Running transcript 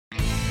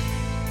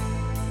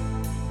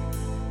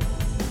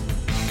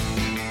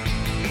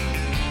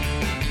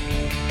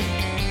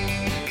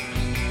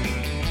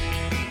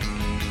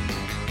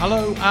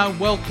Hello and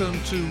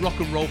welcome to Rock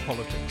and Roll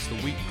Politics, the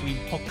weekly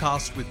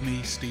podcast with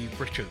me, Steve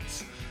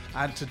Richards.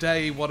 And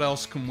today, what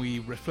else can we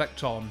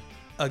reflect on?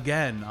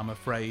 Again, I'm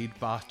afraid,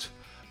 but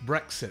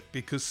Brexit,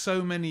 because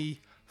so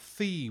many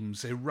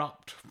themes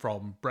erupt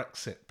from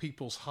Brexit.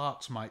 People's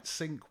hearts might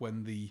sink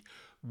when the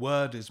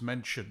word is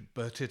mentioned,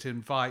 but it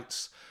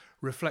invites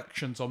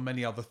reflections on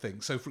many other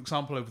things. So, for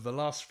example, over the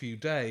last few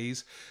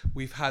days,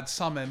 we've had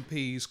some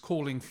MPs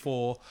calling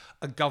for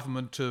a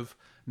government of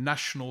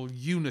national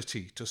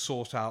unity to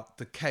sort out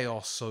the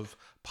chaos of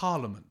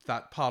Parliament,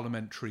 that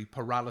parliamentary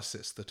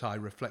paralysis that I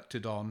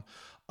reflected on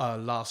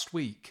last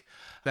week.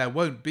 There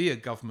won't be a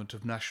government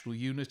of national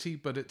unity,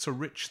 but it's a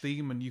rich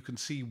theme, and you can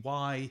see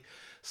why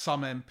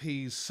some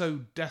MPs, so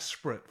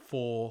desperate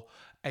for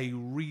a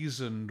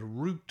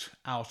reasoned route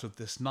out of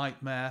this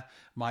nightmare,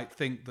 might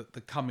think that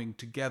the coming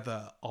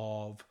together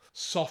of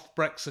soft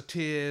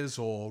Brexiteers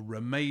or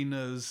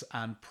Remainers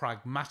and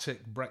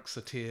pragmatic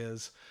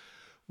Brexiteers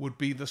would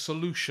be the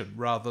solution,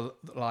 rather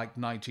like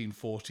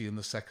 1940 and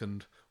the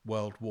Second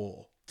World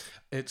War.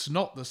 It's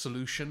not the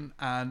solution,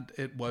 and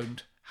it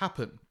won't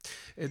happen.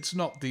 It's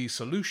not the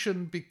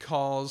solution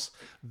because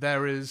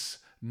there is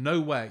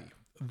no way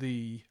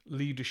the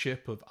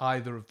leadership of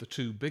either of the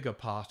two bigger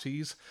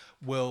parties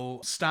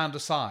will stand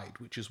aside,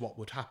 which is what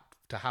would have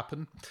to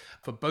happen,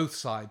 for both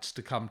sides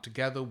to come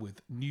together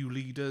with new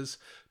leaders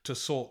to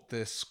sort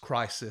this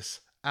crisis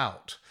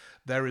out.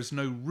 There is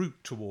no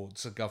route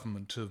towards a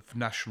government of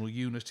national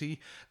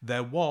unity.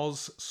 There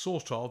was,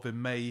 sort of,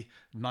 in May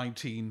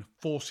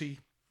 1940,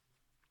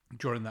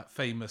 during that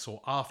famous,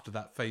 or after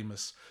that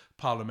famous,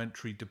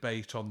 parliamentary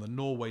debate on the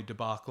Norway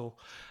debacle,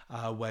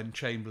 when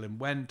Chamberlain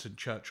went and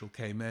Churchill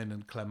came in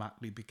and Clem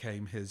Attlee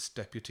became his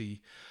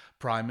deputy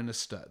prime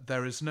minister.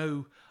 There is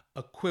no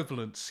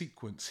equivalent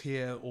sequence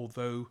here,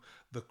 although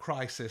the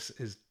crisis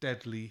is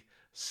deadly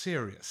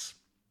serious.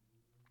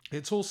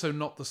 It's also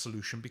not the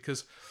solution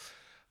because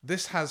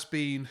this has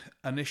been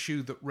an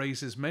issue that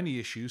raises many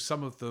issues,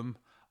 some of them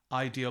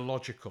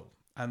ideological,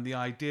 and the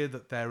idea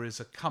that there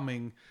is a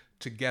coming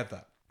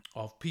together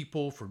of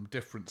people from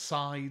different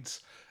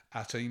sides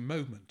at a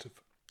moment of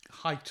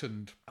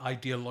heightened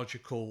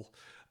ideological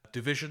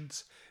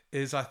divisions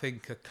is, I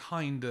think, a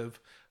kind of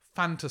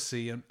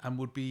fantasy and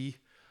would be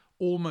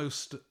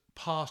almost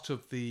part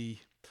of the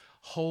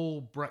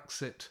whole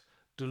Brexit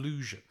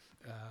delusion.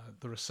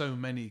 There are so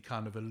many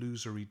kind of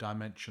illusory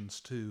dimensions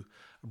to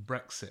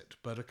Brexit,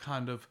 but a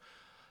kind of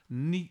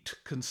neat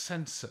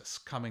consensus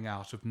coming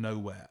out of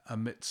nowhere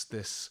amidst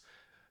this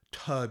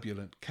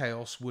turbulent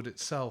chaos would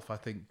itself, I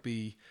think,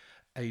 be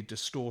a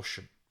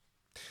distortion.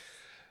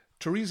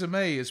 Theresa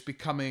May is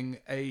becoming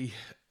a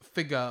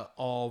figure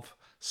of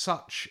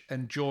such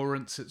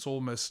endurance, it's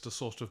almost a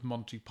sort of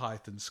Monty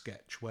Python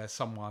sketch where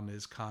someone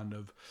is kind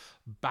of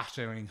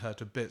battering her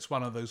to bits.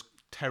 One of those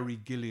Terry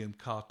Gilliam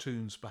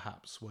cartoons,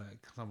 perhaps, where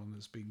someone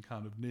has been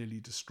kind of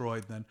nearly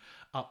destroyed, then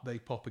up they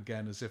pop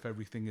again as if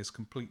everything is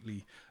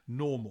completely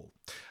normal.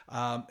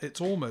 It's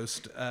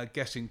almost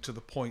getting to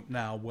the point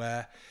now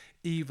where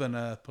even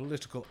a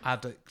political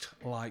addict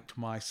like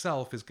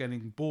myself is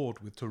getting bored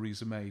with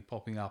Theresa May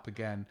popping up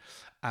again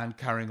and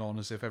carrying on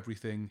as if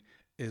everything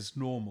is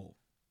normal.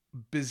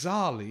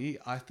 Bizarrely,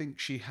 I think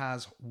she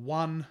has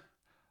one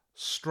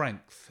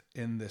strength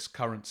in this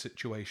current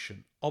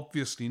situation.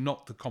 Obviously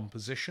not the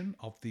composition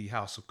of the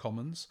House of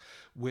Commons,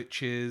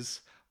 which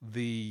is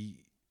the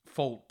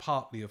fault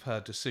partly of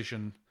her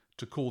decision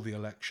to call the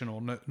election,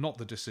 or no, not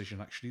the decision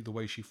actually, the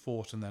way she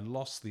fought and then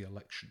lost the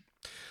election.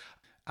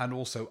 And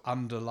also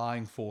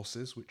underlying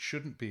forces, which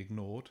shouldn't be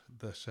ignored,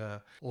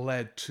 that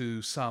led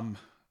to some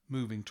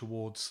moving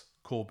towards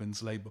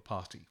Corbyn's Labour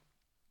Party.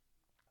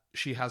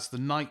 She has the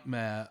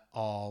nightmare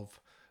of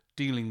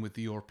dealing with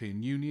the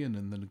European Union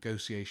and the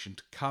negotiation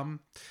to come.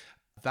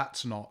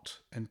 That's not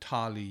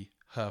entirely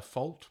her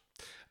fault.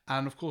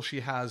 And of course she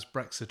has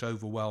Brexit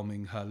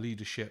overwhelming her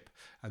leadership,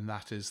 and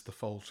that is the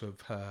fault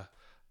of her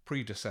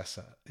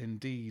predecessor.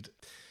 Indeed,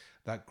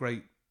 that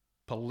great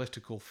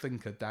political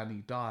thinker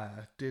Danny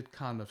Dyer did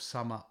kind of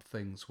sum up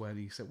things when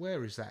he said,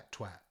 "Where is that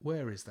twat?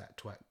 Where is that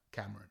twat,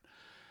 Cameron?"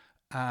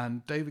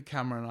 And David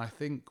Cameron, I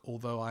think,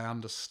 although I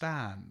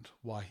understand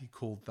why he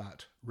called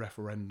that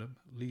referendum,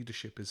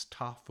 leadership is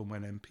tough, and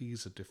when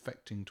MPs are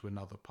defecting to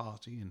another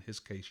party, in his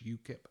case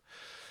UKIP,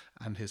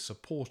 and his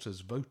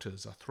supporters,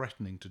 voters, are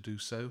threatening to do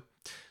so,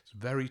 it's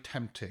very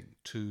tempting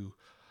to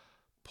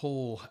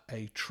pull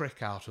a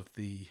trick out of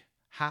the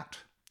hat,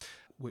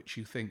 which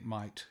you think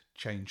might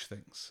change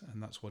things.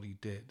 And that's what he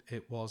did.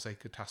 It was a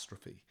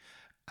catastrophe.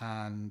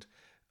 And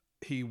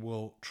he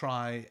will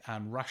try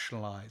and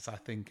rationalise, I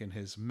think, in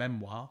his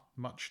memoir,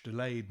 much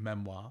delayed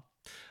memoir,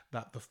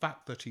 that the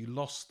fact that he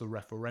lost the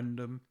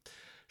referendum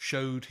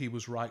showed he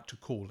was right to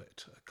call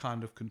it. A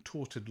kind of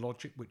contorted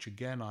logic, which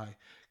again I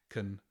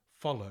can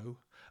follow,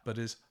 but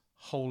is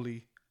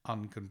wholly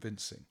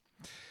unconvincing.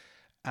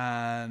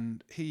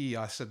 And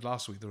I said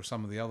last week, there are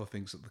some of the other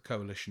things that the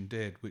coalition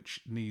did which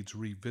needs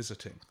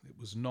revisiting. It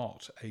was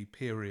not a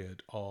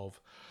period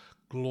of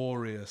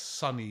glorious,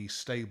 sunny,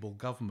 stable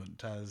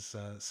government as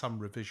some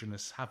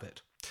revisionists have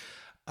it.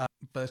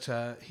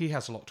 But he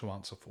has a lot to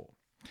answer for.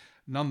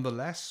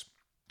 Nonetheless,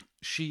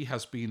 she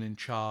has been in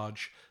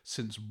charge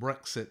since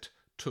Brexit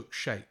took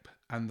shape,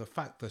 and the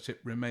fact that it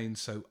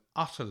remains so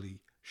utterly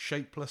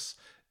shapeless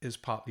is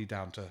partly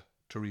down to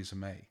Theresa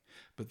May.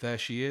 But there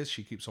she is,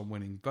 she keeps on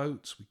winning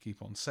votes. We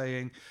keep on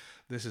saying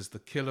this is the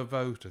killer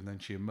vote, and then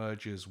she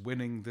emerges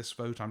winning this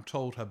vote. I'm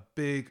told her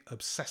big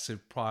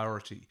obsessive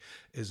priority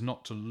is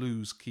not to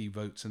lose key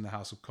votes in the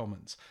House of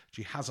Commons.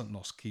 She hasn't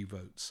lost key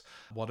votes,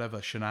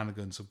 whatever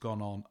shenanigans have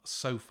gone on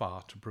so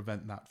far to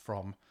prevent that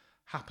from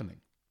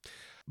happening.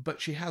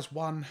 But she has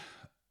one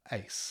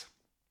ace.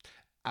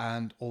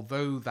 And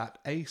although that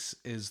ace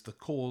is the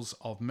cause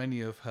of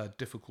many of her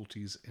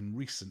difficulties in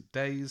recent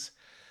days,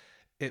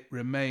 it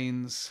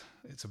remains,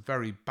 it's a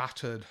very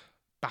battered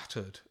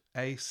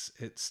ace.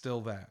 It's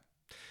still there.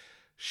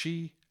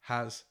 She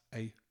has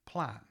a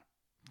plan.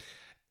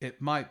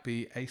 It might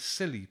be a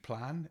silly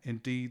plan.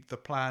 Indeed, the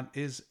plan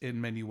is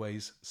in many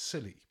ways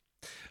silly.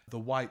 The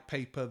white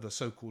paper, the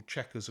so-called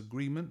Chequers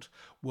Agreement,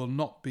 will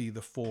not be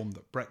the form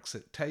that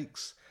Brexit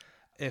takes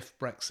if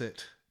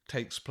Brexit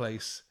takes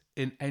place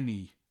in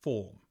any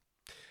form.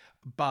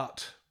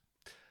 But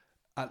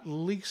at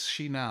least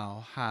she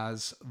now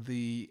has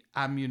the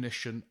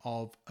ammunition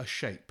of a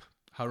shape,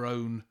 her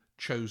own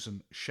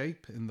chosen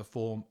shape in the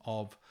form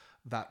of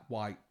that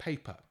white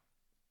paper.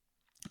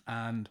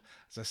 And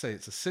as I say,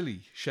 it's a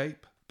silly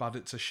shape, but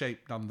it's a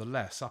shape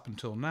nonetheless. Up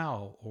until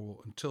now, or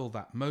until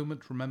that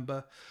moment,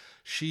 remember,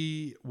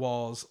 she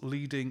was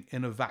leading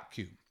in a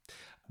vacuum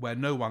where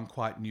no one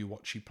quite knew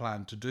what she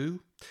planned to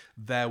do.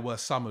 There were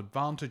some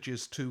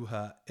advantages to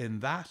her in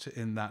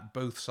that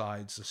both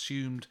sides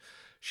assumed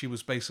she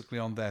was basically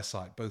on their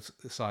side, both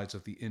sides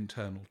of the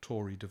internal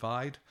Tory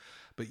divide.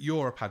 But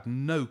Europe had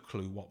no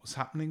clue what was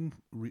happening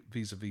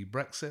vis-à-vis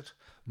Brexit,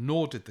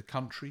 nor did the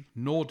country,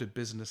 nor did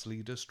business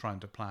leaders trying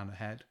to plan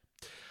ahead.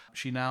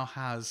 She now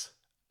has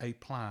a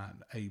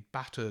plan, a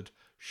battered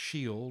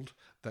shield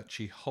that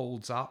she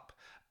holds up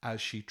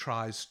as she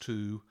tries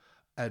to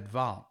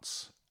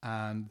advance.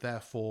 And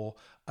therefore,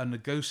 a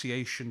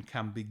negotiation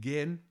can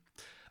begin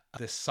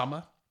this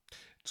summer.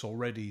 It's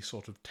already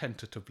sort of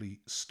tentatively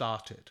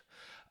started.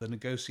 The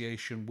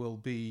negotiation will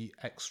be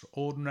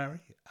extraordinary.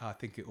 I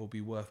think it will be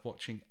worth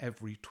watching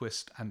every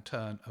twist and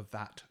turn of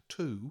that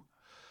too.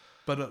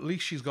 But at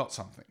least she's got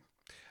something.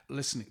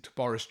 Listening to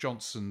Boris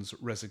Johnson's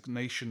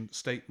resignation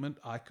statement,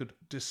 I could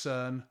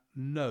discern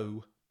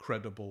no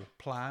credible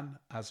plan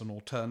as an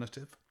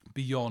alternative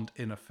beyond,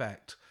 in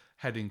effect,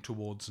 heading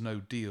towards no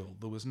deal.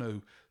 There was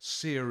no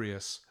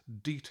serious,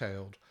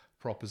 detailed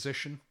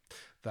proposition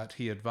that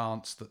he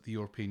advanced that the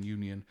European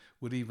Union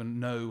would even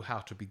know how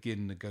to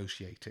begin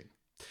negotiating.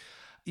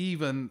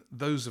 Even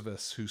those of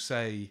us who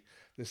say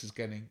this is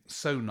getting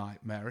so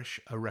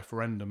nightmarish, a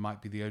referendum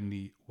might be the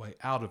only way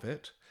out of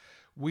it,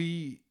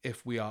 we,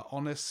 if we are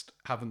honest,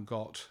 haven't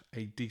got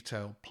a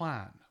detailed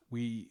plan.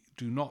 We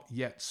do not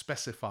yet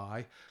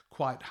specify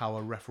quite how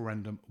a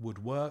referendum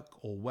would work,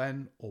 or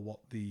when, or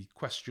what the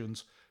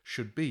questions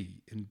should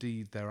be.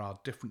 Indeed, there are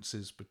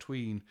differences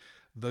between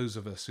those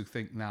of us who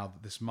think now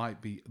that this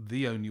might be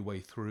the only way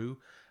through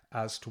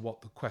as to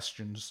what the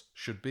questions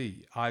should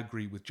be. I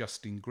agree with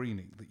Justine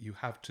Greening that you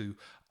have to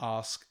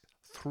ask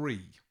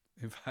three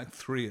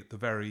at the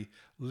very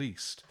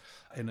least,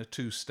 in a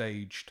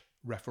two-staged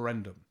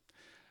referendum.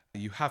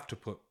 You have to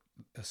put,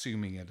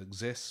 assuming it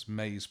exists,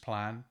 May's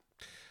plan.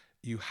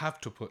 You have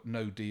to put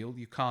no deal.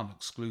 You can't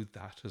exclude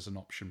that as an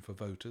option for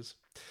voters.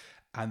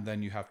 And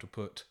then you have to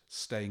put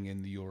staying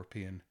in the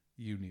European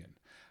Union.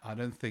 I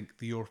don't think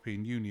the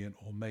European Union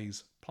or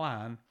May's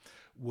plan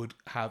would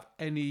have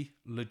any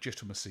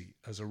legitimacy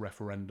as a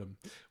referendum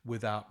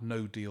without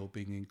no deal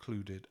being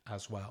included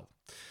as well.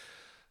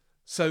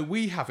 So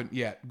we haven't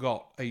yet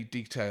got a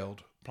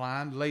detailed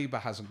plan. Labour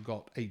hasn't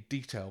got a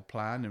detailed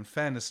plan. In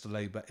fairness to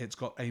Labour, it's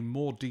got a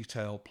more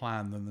detailed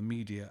plan than the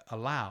media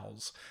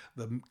allows.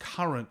 The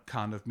current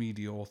kind of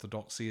media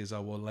orthodoxy is,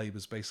 oh, well,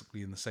 Labour's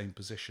basically in the same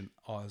position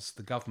as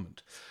the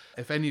government.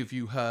 If any of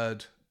you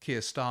heard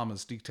Keir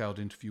Starmer's detailed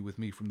interview with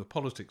me from the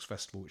Politics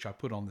Festival, which I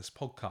put on this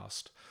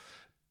podcast,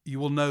 you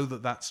will know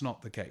that that's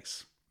not the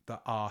case.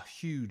 There are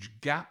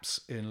huge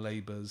gaps in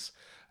Labour's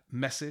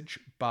message,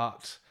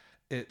 but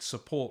its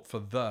support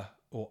for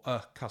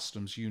a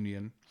customs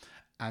union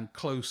and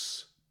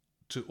close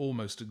to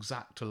almost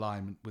exact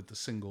alignment with the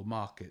single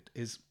market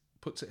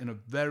puts it in a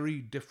very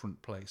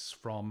different place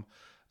from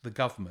the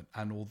government.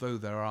 And although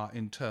there are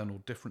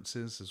internal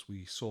differences, as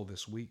we saw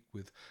this week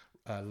with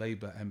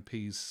Labour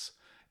MPs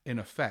in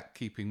effect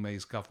keeping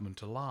May's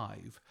government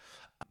alive,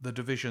 the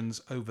divisions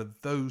over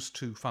those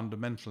two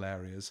fundamental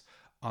areas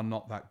are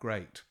not that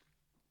great.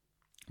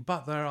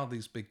 But there are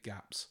these big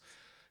gaps.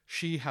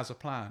 She has a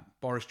plan.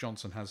 Boris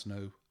Johnson has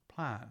no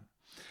plan.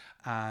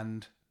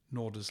 And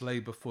nor does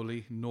Labour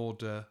fully, nor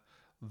do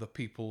the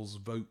People's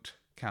Vote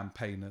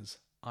campaigners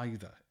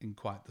either in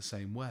quite the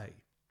same way.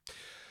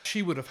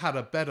 She would have had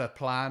a better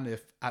plan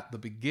if at the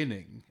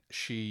beginning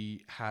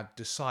she had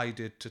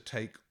decided to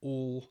take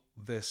all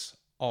this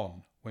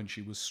on when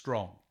she was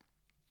strong.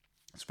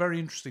 It's very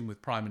interesting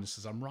with prime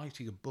ministers. I'm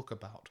writing a book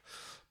about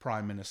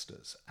prime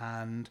ministers,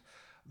 and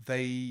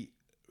they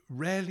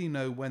rarely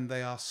know when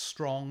they are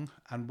strong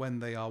and when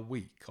they are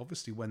weak.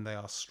 Obviously, when they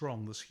are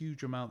strong, there's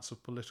huge amounts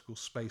of political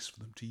space for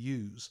them to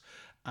use,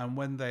 and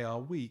when they are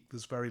weak,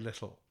 there's very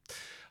little.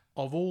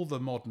 Of all the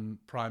modern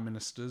prime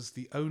ministers,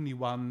 the only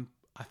one,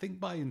 I think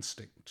by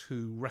instinct,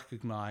 who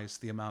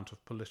recognised the amount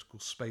of political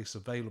space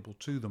available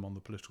to them on the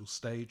political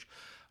stage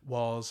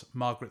was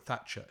Margaret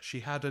Thatcher.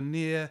 She had a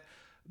near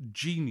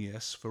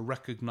genius for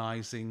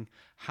recognising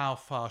how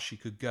far she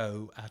could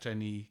go at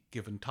any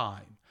given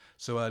time.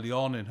 So early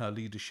on in her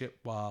leadership,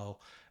 while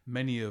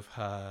many of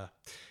her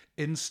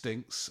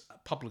instincts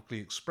publicly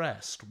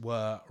expressed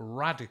were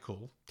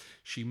radical,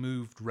 she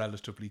moved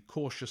relatively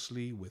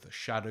cautiously with a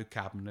shadow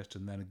cabinet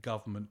and then a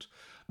government,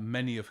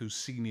 many of whose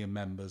senior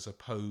members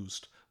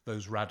opposed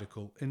those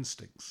radical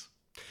instincts.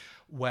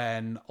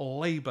 When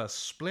Labour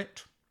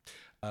split,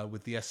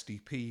 with the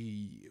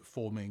SDP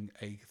forming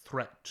a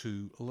threat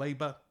to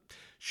Labour,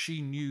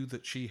 she knew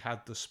that she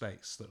had the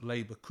space, that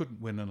Labour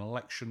couldn't win an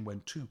election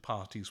when two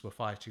parties were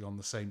fighting on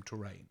the same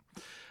terrain.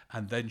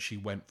 And then she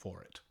went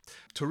for it.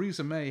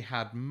 Theresa May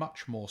had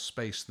much more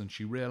space than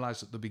she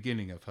realised at the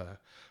beginning of her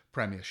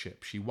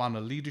premiership. She won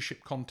a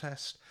leadership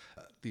contest,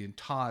 the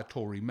entire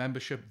Tory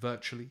membership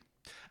virtually,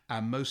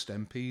 and most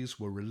MPs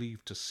were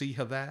relieved to see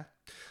her there.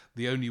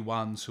 The only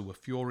ones who were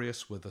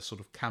furious were the sort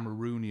of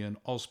Cameroonian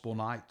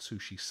Osbornites who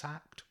she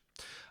sacked,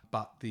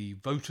 but the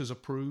voters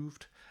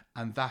approved,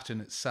 and that in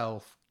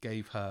itself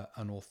gave her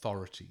an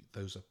authority,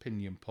 those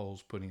opinion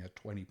polls putting her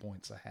 20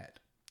 points ahead.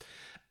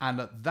 And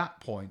at that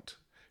point,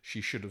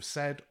 she should have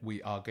said,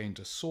 we are going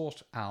to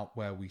sort out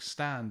where we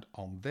stand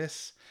on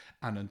this,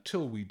 and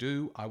until we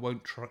do, I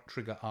won't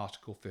trigger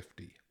Article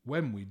 50.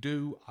 When we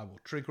do, I will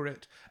trigger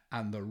it,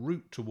 and the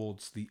route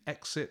towards the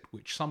exit,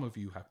 which some of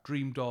you have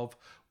dreamed of,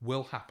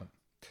 will happen.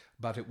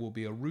 But it will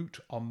be a route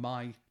on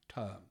my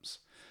terms.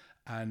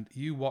 And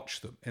you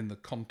watch them in the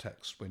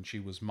context when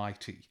she was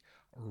mighty,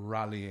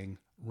 rallying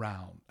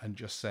round and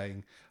just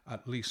saying,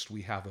 at least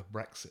we have a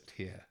Brexit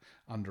here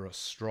under a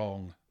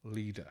strong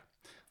leader.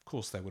 Of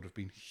course, there would have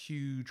been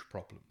huge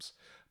problems,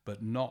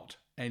 but not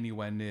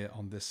anywhere near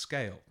on this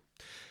scale.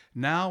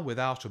 Now,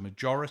 without a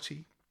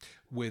majority,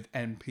 with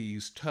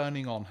MPs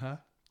turning on her,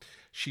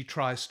 she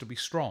tries to be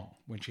strong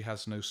when she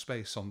has no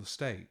space on the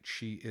stage.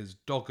 She is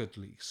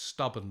doggedly,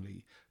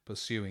 stubbornly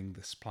pursuing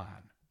this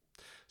plan.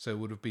 So it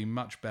would have been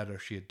much better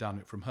if she had done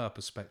it from her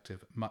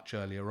perspective much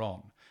earlier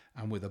on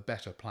and with a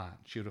better plan.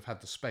 She would have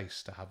had the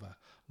space to have a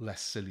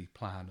less silly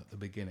plan at the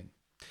beginning.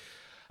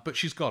 But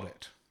she's got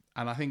it.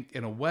 And I think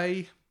in a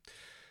way,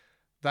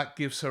 that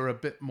gives her a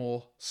bit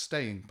more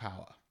staying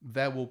power.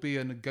 There will be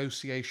a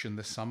negotiation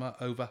this summer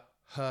over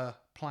her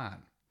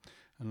plan,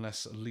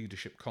 unless a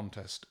leadership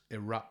contest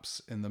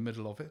erupts in the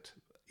middle of it.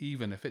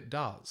 Even if it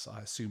does,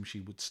 I assume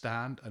she would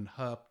stand, and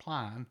her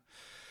plan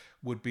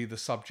would be the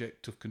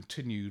subject of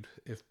continued,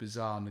 if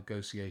bizarre,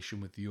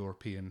 negotiation with the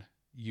European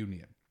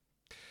Union.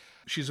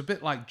 She's a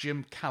bit like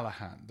Jim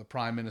Callaghan, the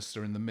Prime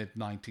Minister in the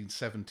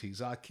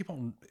mid-1970s. I keep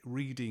on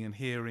reading and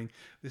hearing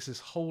this is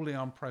wholly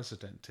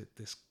unprecedented,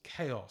 this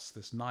chaos,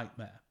 this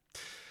nightmare.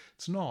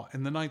 It's not.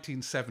 In the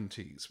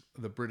 1970s,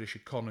 the British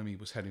economy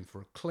was heading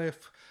for a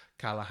cliff.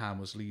 Callaghan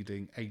was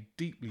leading a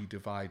deeply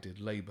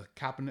divided Labour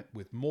cabinet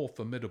with more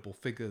formidable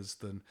figures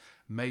than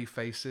May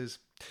faces,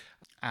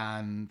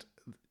 and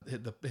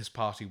his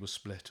party was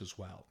split as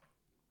well.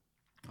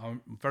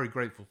 I'm very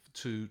grateful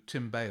to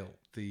Tim Bale,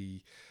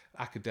 the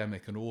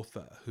academic and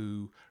author,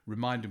 who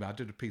reminded me, I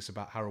did a piece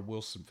about Harold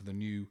Wilson for the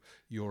New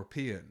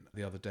European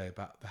the other day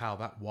about how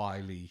that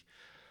wily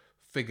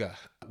figure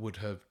would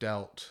have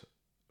dealt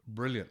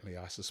brilliantly,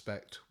 I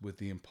suspect, with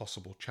the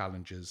impossible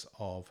challenges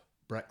of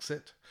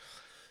Brexit.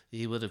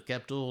 He would have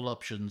kept all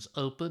options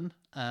open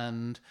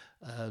and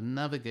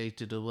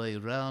navigated a way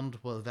round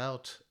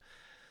without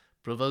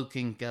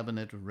provoking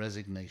cabinet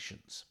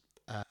resignations.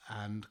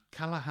 And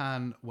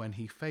Callaghan, when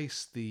he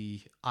faced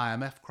the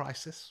IMF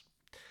crisis,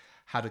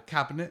 had a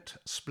cabinet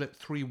split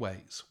three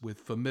ways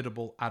with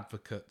formidable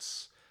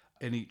advocates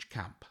in each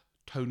camp.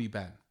 Tony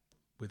Benn,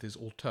 with his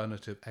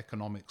alternative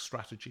economic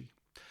strategy.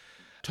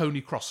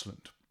 Tony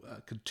Crosland,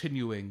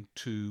 continuing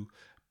to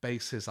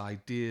base his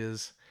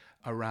ideas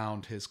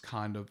around his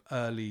kind of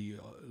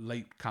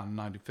late kind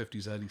of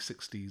 1950s, early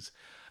 60s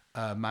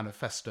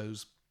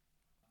manifestos.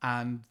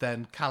 And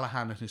then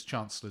Callaghan and his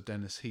Chancellor,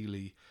 Denis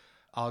Healey,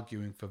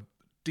 arguing for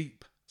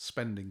deep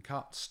spending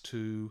cuts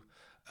to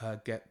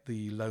get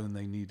the loan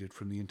they needed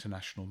from the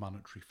International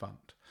Monetary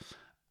Fund.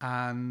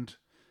 And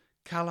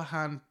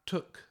Callaghan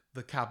took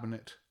the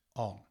cabinet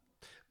on.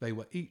 They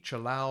were each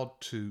allowed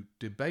to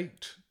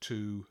debate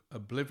to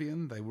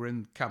oblivion. They were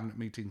in cabinet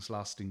meetings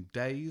lasting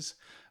days,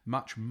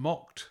 much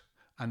mocked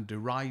and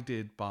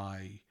derided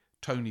by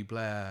Tony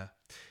Blair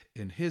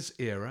in his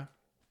era,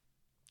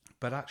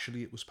 but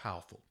actually it was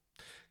powerful.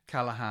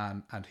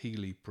 Callaghan and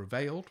Healey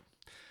prevailed.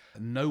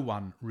 No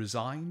one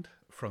resigned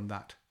from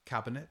that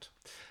cabinet.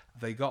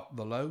 They got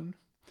the loan,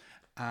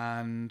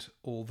 and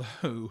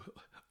although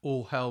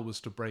all hell was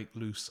to break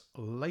loose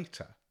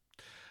later,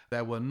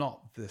 there were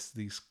not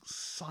these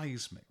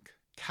seismic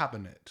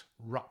cabinet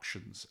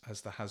ructions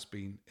as there has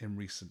been in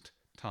recent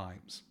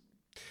times.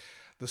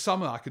 The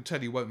summer, I can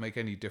tell you, won't make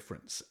any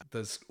difference.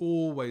 There's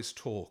always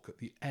talk at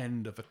the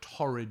end of a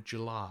torrid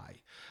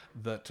July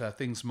that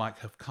things might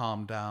have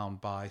calmed down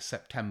by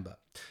September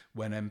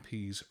when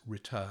MPs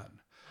return.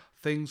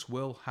 Things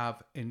will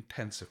have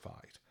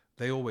intensified.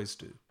 They always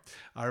do.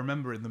 I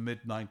remember in the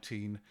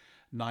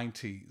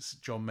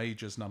mid-1990s, John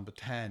Major's Number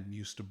 10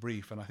 used to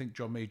brief, and I think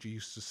John Major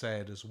used to say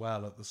it as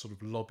well at the sort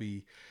of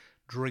lobby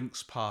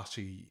drinks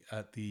party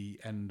at the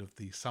end of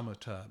the summer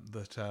term,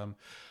 that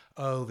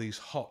these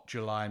hot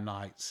July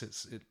nights,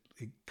 it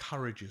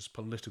encourages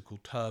political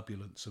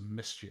turbulence and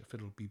mischief.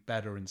 It'll be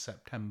better in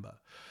September.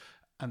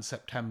 And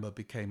September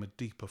became a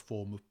deeper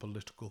form of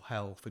political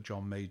hell for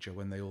John Major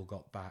when they all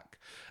got back.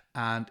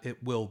 And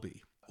it will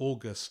be.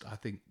 August, I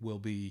think, will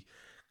be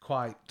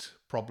quite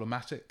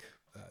problematic.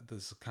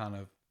 There's a kind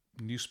of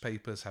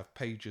newspapers have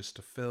pages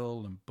to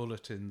fill and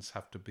bulletins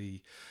have to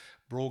be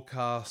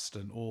broadcast,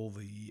 and all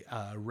the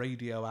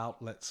radio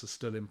outlets are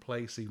still in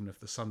place, even if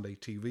the Sunday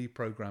TV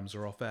programmes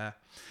are off air.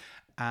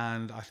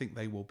 And I think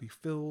they will be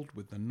filled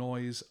with the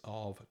noise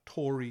of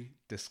Tory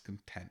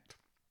discontent.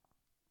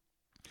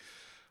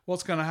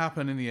 What's going to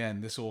happen in the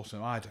end this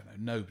autumn? I don't know.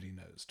 Nobody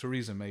knows.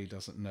 Theresa May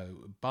doesn't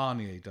know.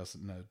 Barnier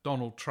doesn't know.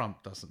 Donald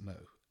Trump doesn't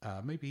know.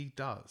 Maybe he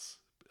does.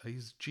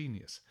 He's a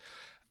genius.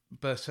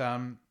 But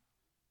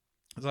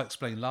as I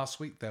explained last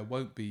week, there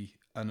won't be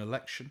an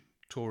election.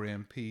 Tory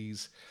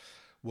MPs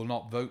will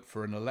not vote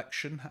for an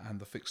election, and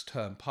the Fixed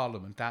Term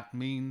Parliament Act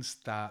means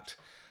that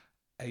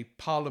a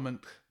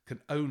parliament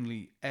can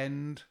only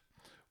end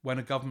when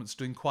a government's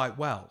doing quite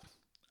well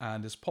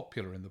and is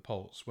popular in the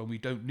polls, when we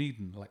don't need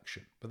an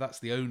election. But that's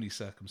the only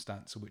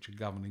circumstance in which a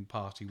governing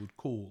party would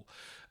call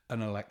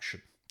an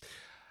election.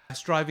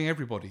 It's driving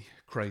everybody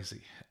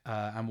crazy,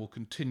 and will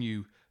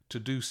continue to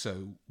do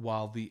so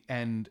while the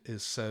end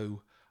is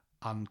so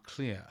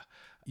unclear.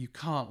 You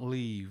can't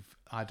leave,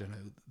 I don't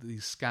know,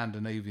 these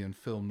Scandinavian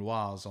film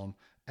noirs on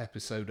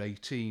episode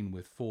 18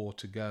 with 4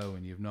 to go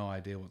and you've no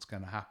idea what's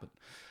going to happen.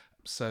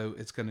 So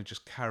it's going to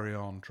just carry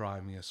on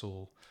driving us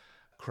all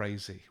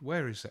crazy.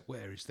 Where is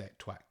that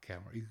twat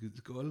Cameron?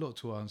 He's got a lot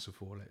to answer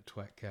for, that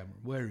twat Cameron.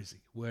 Where is he?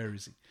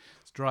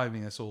 It's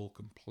driving us all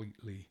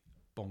completely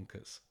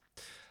bonkers.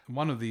 And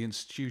one of the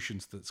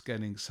institutions that's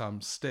getting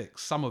some stick,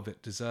 some of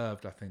it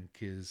deserved, I think,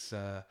 is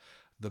the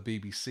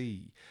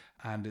BBC,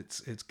 and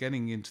it's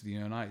getting into the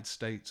United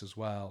States as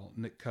well.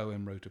 Nick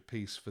Cohen wrote a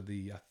piece for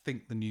the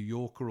New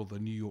Yorker or the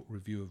New York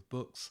Review of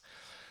Books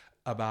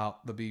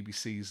about the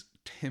BBC's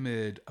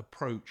timid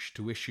approach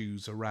to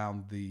issues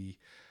around the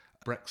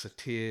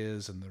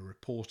Brexiteers and the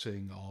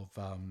reporting of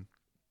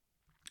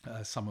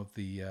some of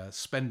the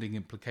spending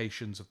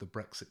implications of the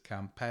Brexit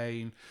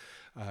campaign,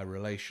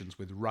 relations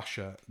with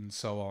Russia and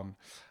so on.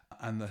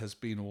 And there has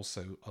been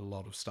also a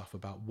lot of stuff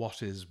about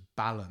what is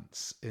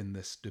balance in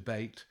this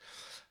debate,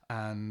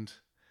 and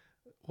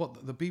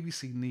what the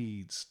BBC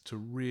needs to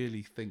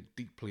really think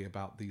deeply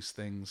about these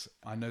things.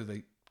 I know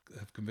they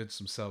have convinced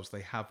themselves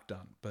they have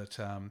done, but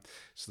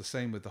it's the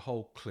same with the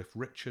whole Cliff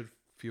Richard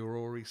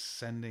furore,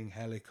 sending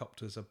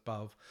helicopters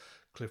above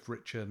Cliff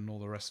Richard and all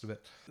the rest of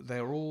it.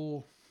 They're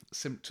all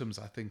symptoms,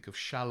 I think, of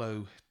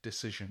shallow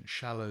decision,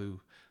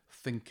 shallow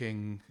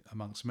thinking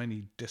amongst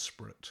many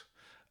disparate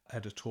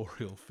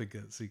editorial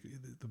figures.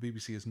 The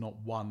BBC is not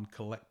one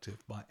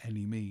collective by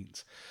any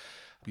means.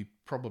 It'd be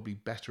probably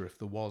better if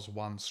there was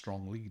one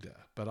strong leader,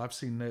 but I've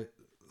seen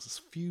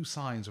few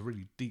signs of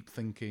really deep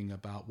thinking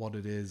about what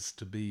it is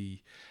to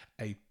be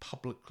a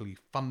publicly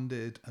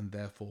funded and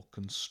therefore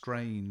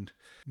constrained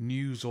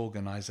news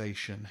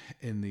organisation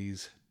in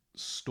these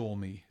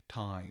stormy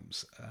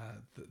times.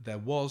 There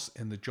was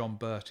in the John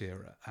Birt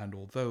era, and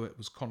although it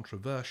was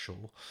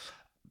controversial,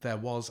 there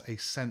was a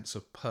sense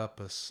of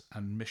purpose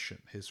and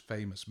mission, his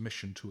famous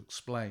mission to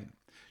explain,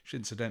 which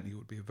incidentally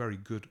would be a very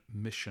good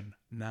mission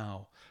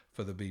now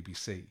for the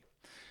BBC.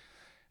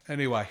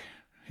 Anyway,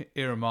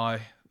 here am I.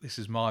 This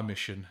is my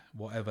mission,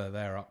 whatever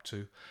they're up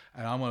to.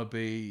 And I'm going to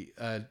be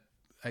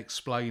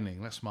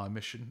explaining, that's my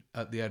mission,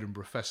 at the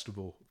Edinburgh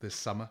Festival this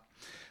summer.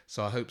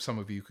 So I hope some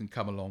of you can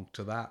come along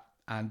to that,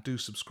 and do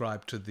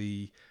subscribe to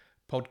the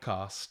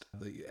podcast.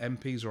 The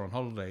MPs are on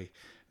holiday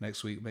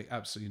next week. Make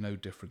absolutely no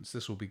difference.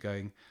 This will be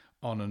going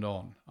on and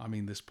on. I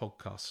mean this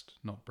podcast,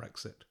 not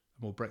Brexit.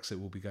 Well, Brexit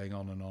will be going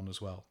on and on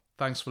as well.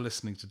 Thanks for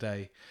listening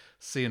today.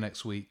 See you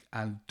next week,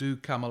 and do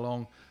come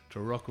along to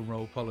Rock and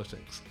Roll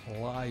Politics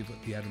live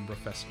at the Edinburgh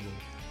Festival.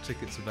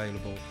 Tickets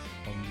available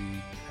on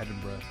the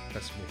Edinburgh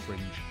Festival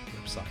Fringe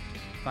website.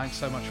 Thanks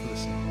so much for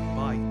listening.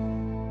 Bye.